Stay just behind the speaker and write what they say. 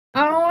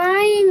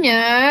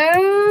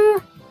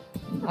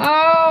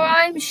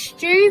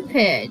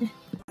stupid.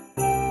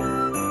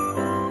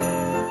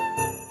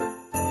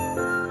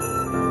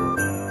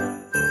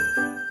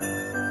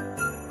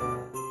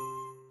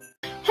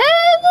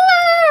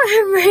 Hello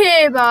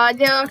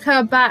everybody,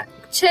 welcome back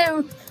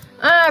to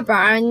our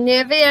brand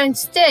new video, and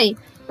today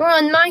we're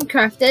on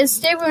Minecraft. And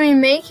today we'll be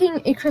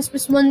making a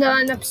Christmas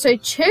Wonderland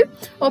episode 2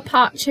 or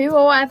part 2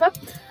 or whatever.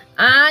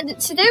 And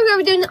today we're going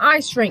to be doing the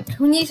ice rink.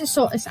 We need to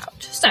sort this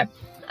out. So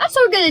that's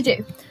what we're going to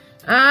do.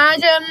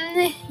 And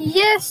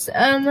yes,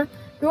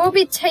 we will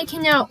be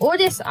taking out all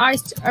this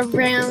ice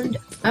around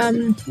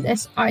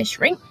this ice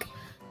rink.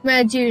 I'm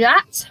going to do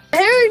that.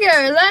 Here we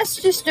go.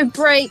 Let's just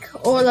break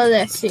all of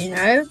this, you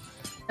know.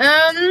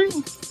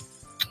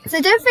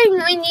 So definitely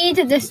we need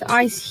this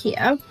ice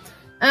here.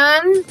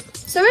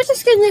 So we're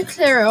just going to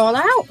clear it all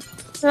out.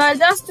 So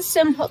that's the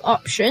simple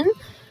option.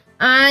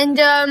 And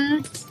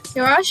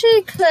you'll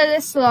actually clear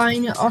this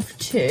line off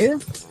too.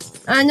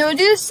 And we'll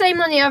do the same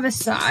on the other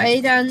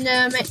side. And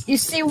you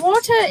see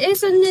water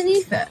is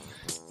underneath it.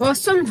 Well,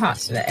 some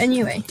parts of it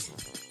anyway.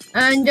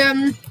 And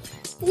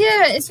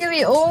yeah, it's going to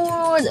be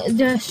all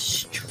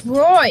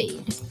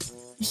destroyed.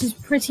 Which is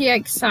pretty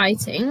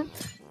exciting.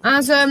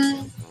 As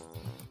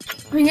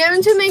we're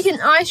going to make an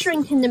ice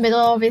rink in the middle,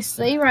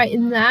 obviously, right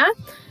in there.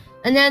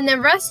 And then the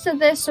rest of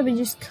this will be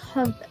just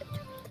covered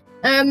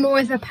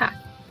with a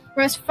path.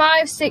 Whereas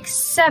 5, 6,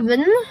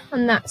 7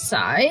 on that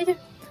side.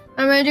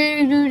 I'm going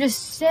to do the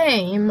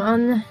same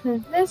on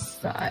this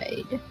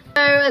side.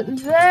 So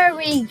there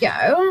we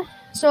go.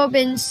 It's all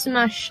been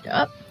smashed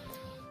up.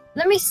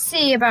 Let me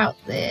see about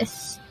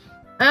this.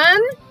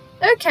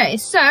 Okay,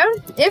 so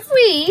if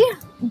we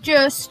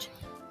just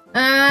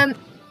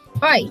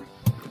wait.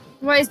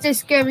 What is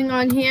this going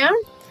on here?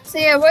 So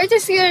yeah, we're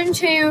just going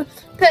to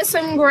put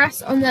some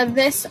grass on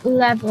this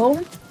level.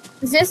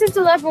 This is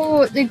the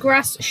level the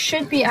grass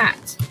should be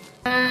at.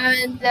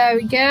 And there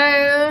we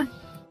go.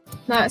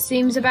 That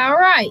seems about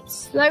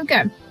right. There we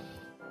go.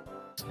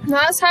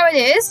 That's how it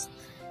is.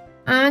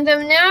 And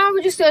now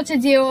we're just going to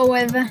deal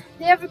with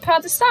the other part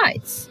of the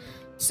sides.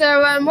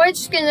 So we're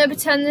just going to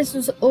pretend this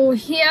was all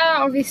here,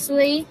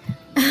 obviously.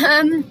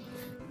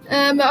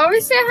 But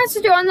obviously I had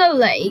to do it on the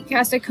lake,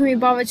 as I couldn't be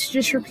bothered to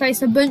just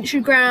replace a bunch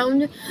of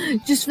ground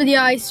just for the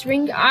ice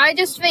rink. I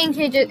just think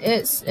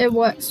it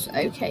works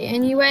okay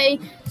anyway,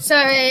 so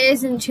it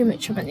isn't too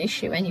much of an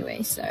issue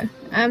anyway. So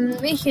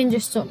we can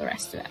just sort the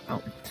rest of it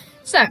out.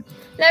 So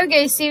there we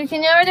go. See, we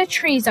can know where the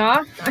trees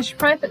are. I should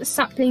probably put the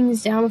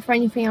saplings down before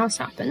anything else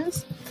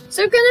happens.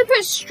 So we're going to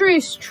put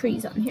spruce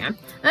trees on here.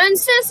 And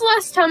since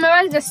last time I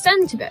added a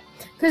centre bit,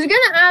 because we're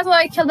going to add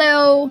like a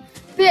little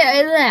bit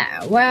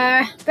there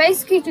where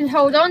basically you can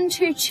hold on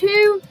to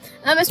two.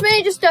 It's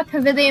mainly just a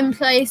pavilion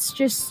place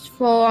just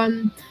for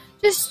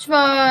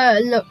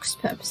looks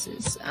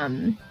purposes.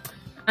 And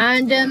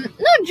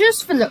not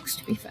just for looks,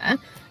 to be fair.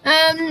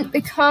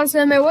 Because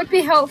it would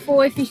be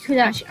helpful if you could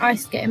actually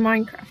ice skate in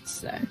Minecraft.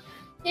 So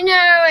you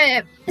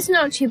know, it's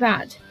not too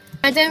bad.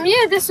 And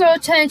yeah, this will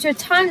turn into a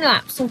time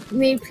lapse of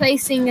me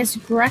placing this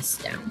grass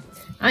down.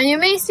 And you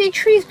may see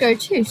trees grow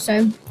too,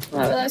 so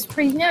well, that's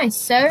pretty nice.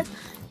 So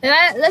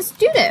let's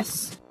do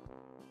this.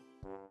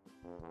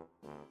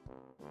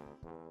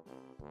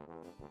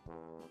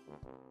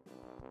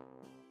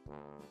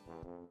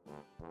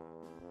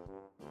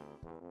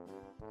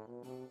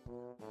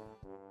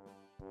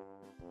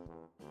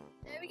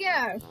 There we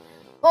go.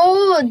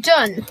 All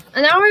done.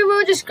 And now we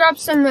will just grab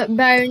some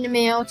bone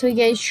meal to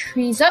get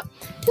trees up,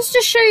 just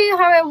to show you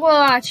how it will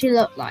actually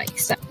look like.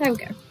 So there we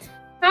go.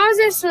 How does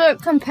this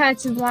look compared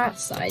to that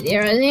side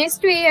here? There needs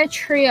to be a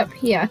tree up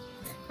here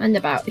and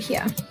about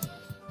here.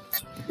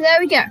 There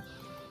we go.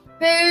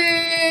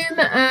 Boom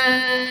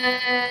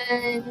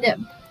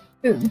and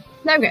boom.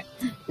 There we go.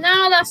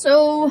 Now that's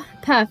all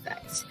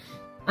perfect.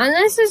 And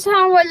this is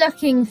how we're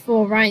looking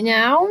for right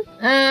now.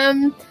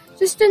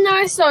 Just a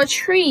nice lot of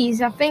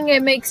trees. I think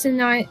it makes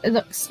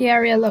looks the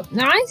area look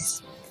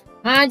nice.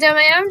 And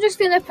I am just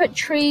going to put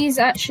trees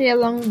actually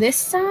along this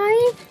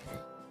side.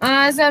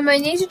 As I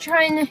need to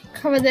try and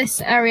cover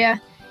this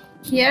area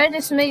here,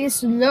 just to make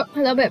this look a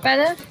little bit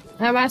better.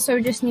 That's what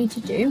we just need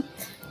to do.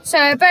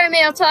 So, bone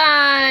meal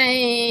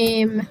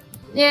time!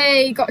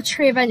 Yay, got a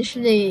tree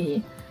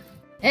eventually.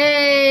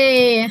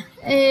 Hey,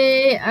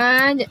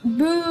 and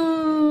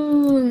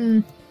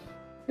boom!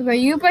 But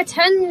you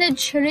pretend the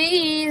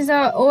trees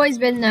have always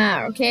been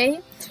there, okay?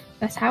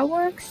 That's how it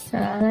works.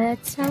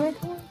 That's how it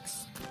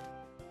works.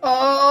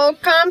 All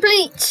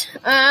complete. So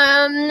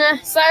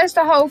that's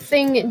the whole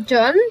thing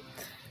done.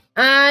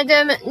 And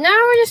now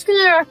we're just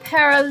going to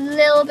repair a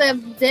little bit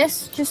of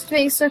this, just to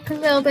make it look a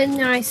little bit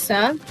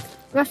nicer.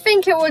 I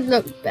think it would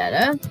look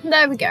better.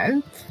 There we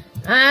go.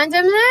 And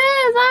that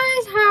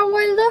is how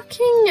we're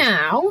looking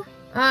now.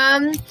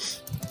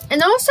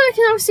 And also we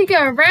can obviously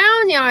go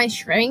around the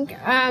ice rink.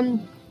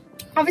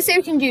 Obviously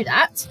we can do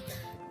that.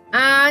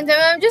 And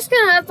I'm just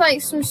going to add like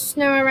some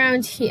snow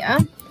around here.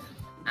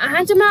 And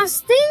I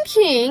was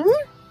thinking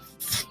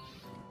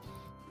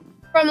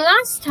from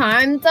last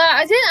time that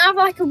I didn't have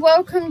like a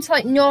welcome to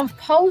like North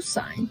Pole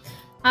sign.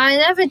 I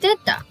never did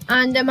that,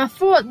 and I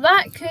thought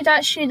that could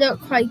actually look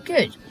quite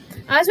good.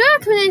 As we are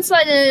coming into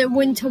like a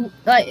winter,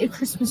 like a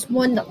Christmas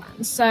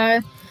Wonderland,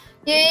 so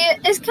yeah,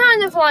 it's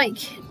kind of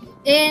like,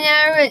 you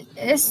know,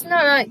 it's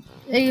not like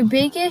a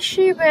big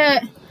issue,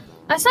 but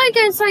that's like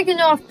going to like a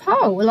North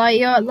Pole, like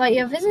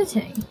you're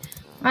visiting,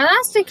 and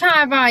that's the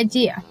kind of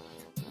idea.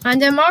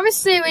 And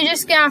obviously we're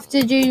just gonna have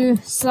to do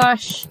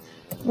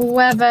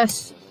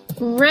 /weather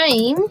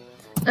rain,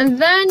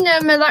 and then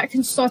that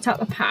can sort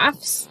out the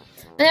paths.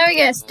 And then it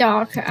gets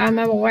dark, I'm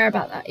aware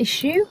about that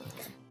issue.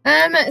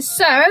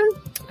 So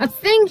I'm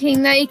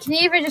thinking that you can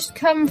either just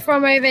come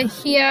from over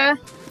here,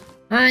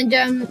 and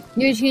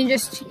you can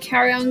just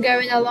carry on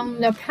going along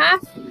the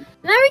path. And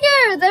there we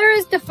go, there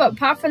is the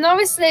footpath, and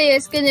obviously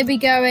it's going to be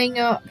going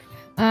up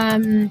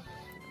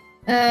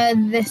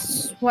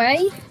this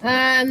way.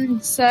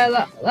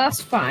 So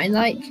that's fine.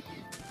 Like,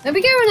 it'll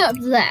be going up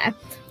there.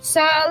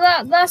 So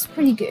that's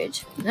pretty good.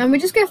 And we're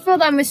just going to fill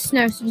that with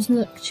snow so it doesn't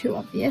look too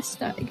obvious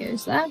that it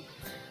goes there.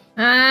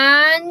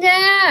 And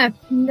yeah,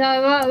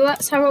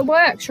 that's how it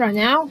works right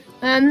now.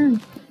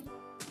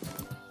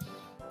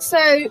 So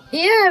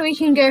yeah, we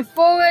can go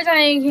forward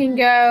and you can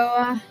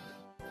go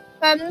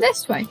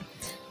this way,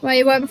 where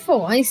you were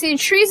before. And you see the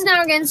trees are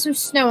now getting some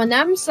snow on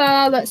them,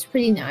 so that's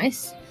pretty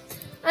nice.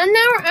 And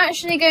now we're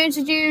actually going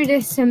to do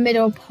this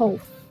middle pole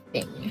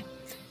thing.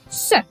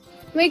 So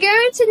we're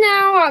going to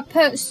now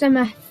put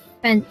some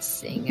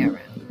fencing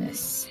around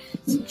this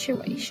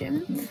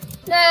situation.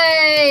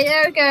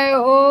 There we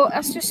go. Oh,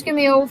 that's just gonna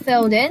be all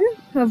filled in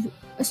with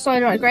a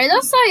solid white grey.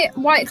 That's like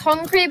white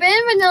concrete, but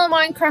in vanilla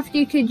Minecraft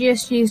you could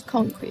just use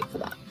concrete for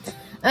that.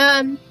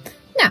 Now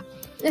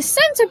the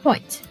center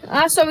point.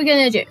 That's what we're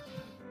gonna do.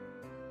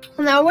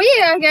 Now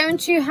we are going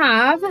to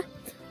have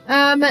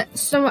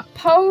some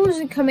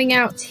poles coming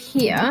out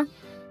here.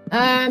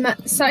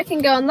 So I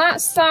can go on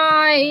that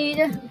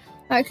side.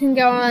 I can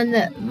go on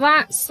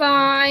that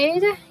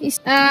side. As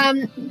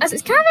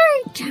it's kind of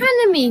a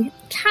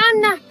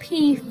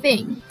canopy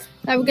thing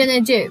that we're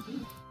gonna do.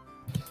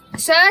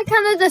 So that's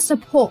kind of the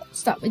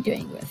supports that we're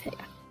doing with here.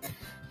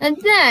 And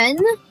then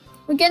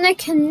we're gonna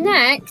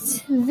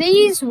connect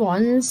these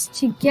ones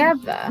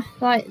together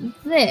like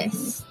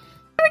this.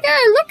 There we go,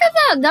 look at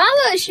that.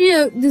 That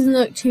actually doesn't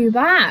look too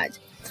bad.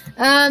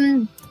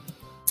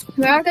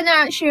 We are gonna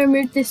actually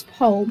remove this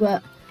pole,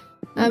 but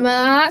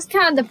that's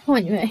kind of the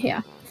point right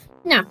here.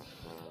 Now,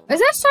 is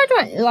that side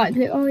light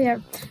blue? Oh yeah,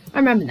 I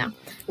remember now.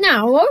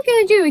 Now, what we're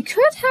going to do, we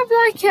could have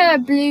like a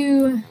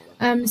blue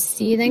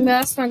ceiling, but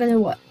that's not going to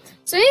work.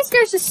 So we need to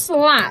go to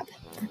slab,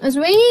 as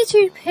we need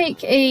to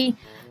pick a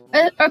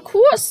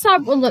quartz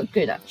slab will look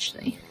good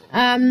actually.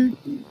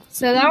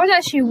 So that would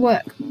actually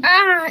work.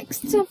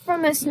 Except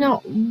from it's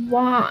not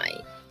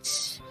white.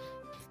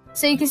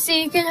 So you can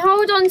see you can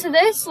hold on to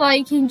this,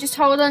 like you can just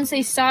hold on to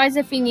these sides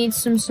if you need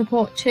some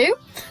support too.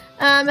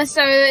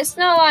 So it's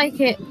not like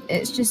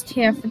it's just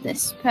here for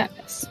this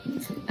purpose.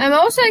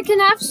 Also it can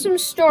have some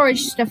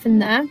storage stuff in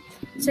there,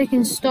 so you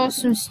can store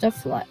some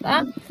stuff like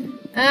that.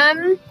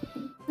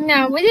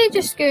 Now we're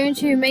just going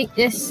to make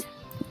this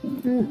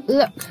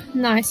look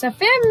nice. I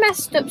think I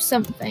messed up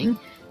something.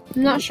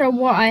 I'm not sure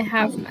what I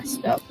have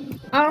messed up.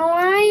 Oh,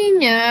 I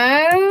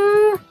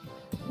know.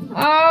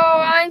 Oh,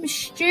 I'm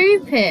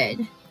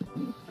stupid.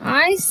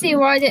 I see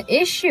why the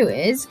issue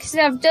is, because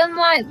I've done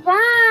like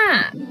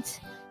that.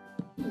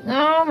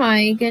 Oh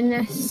my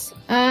goodness.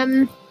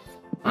 I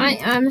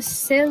am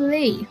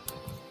silly.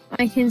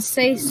 I can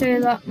say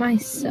so that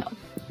myself.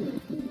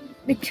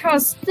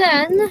 Because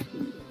then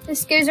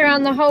this goes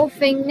around the whole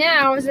thing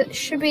now, as it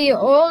should be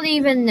all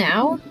even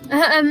now.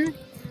 Hopefully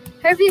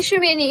there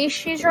shouldn't be any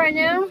issues right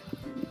now.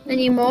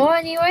 Anymore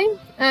anyway.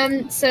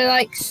 So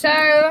like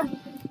so.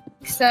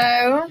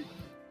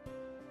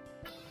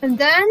 And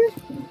then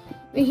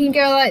we can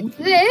go like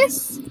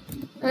this.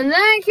 And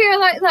then go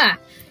like that.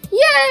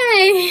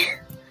 Yay!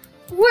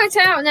 Worked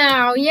out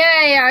now.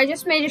 Yay, I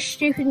just made a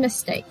stupid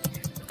mistake.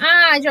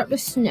 I dropped the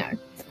snow.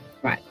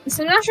 Right,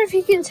 so I'm not sure if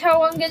you can tell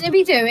what I'm going to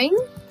be doing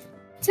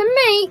to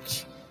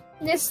make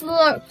this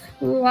look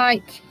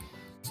like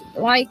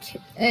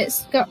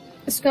it's got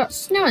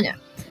snow in it.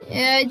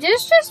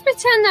 Just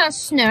pretend that's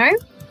snow.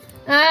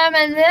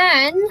 And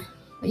then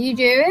what you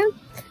do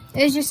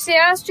is you see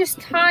that's just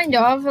kind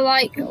of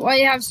like where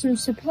you have some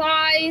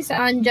supplies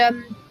and yeah,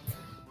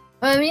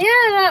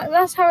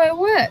 that's how it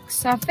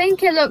works. I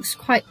think it looks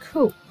quite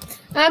cool.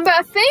 But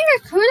I think I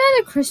could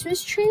add a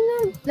Christmas tree in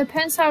there.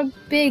 Depends how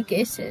big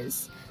it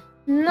is.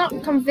 I'm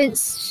not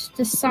convinced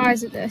the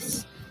size of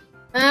this.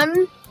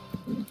 There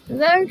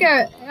we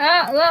go.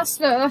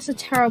 That's a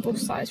terrible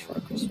size for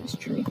a Christmas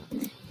tree.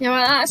 You know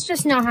what, that's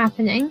just not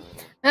happening.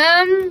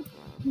 And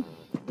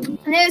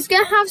it's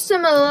gonna have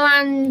some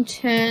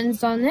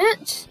lanterns on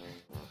it.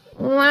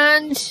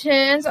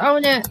 Lanterns. Oh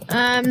no.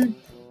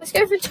 Let's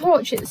go for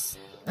torches.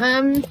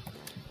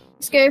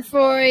 Let's go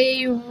for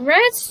a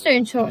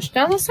redstone torch.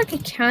 That looks like a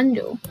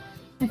candle.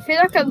 I feel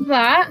like at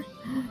that.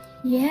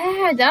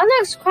 Yeah, that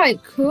looks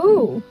quite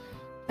cool.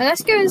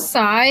 Let's go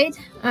inside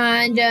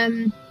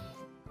and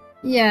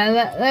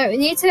Yeah, we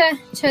need to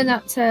turn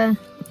that to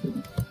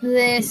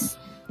this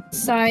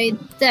side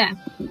there.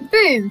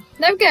 Boom,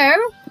 there we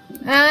go.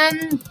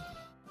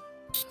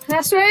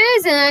 That's where it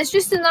is, and it's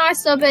just a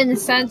nice little bit in the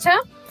center.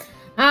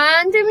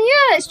 And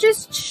yeah, it's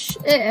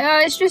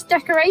just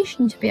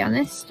decoration, to be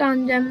honest.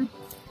 And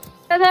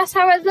but that's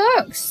how it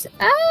looks.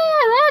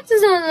 That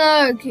doesn't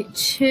look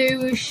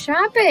too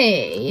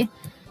shabby.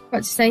 Got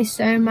to say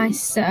so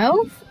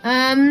myself.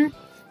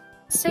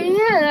 So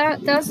yeah,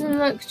 that doesn't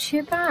look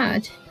too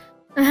bad.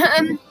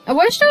 I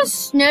wish there was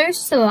snow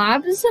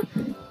slabs.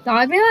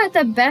 That'd be like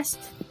the best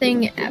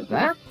thing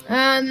ever.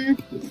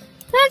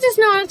 That does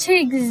not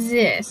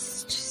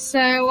exist.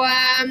 So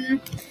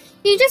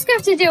you just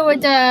have to deal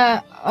with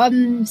the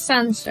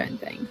sandstone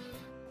thing.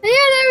 But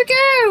yeah, there we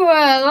go.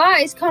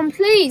 That is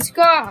complete.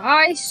 Got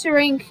ice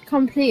rink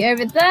complete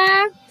over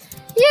there.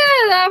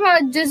 Yeah, that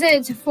about does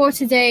it for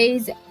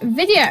today's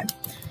video.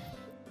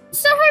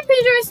 So I hope you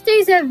enjoyed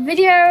today's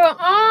video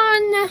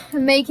on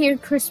making a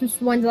Christmas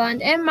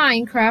Wonderland in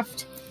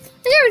Minecraft.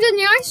 And yeah, we've done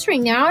the ice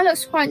rink now. It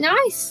looks quite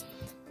nice.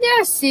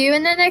 Yeah, see you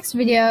in the next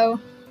video.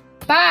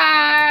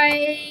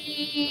 Bye.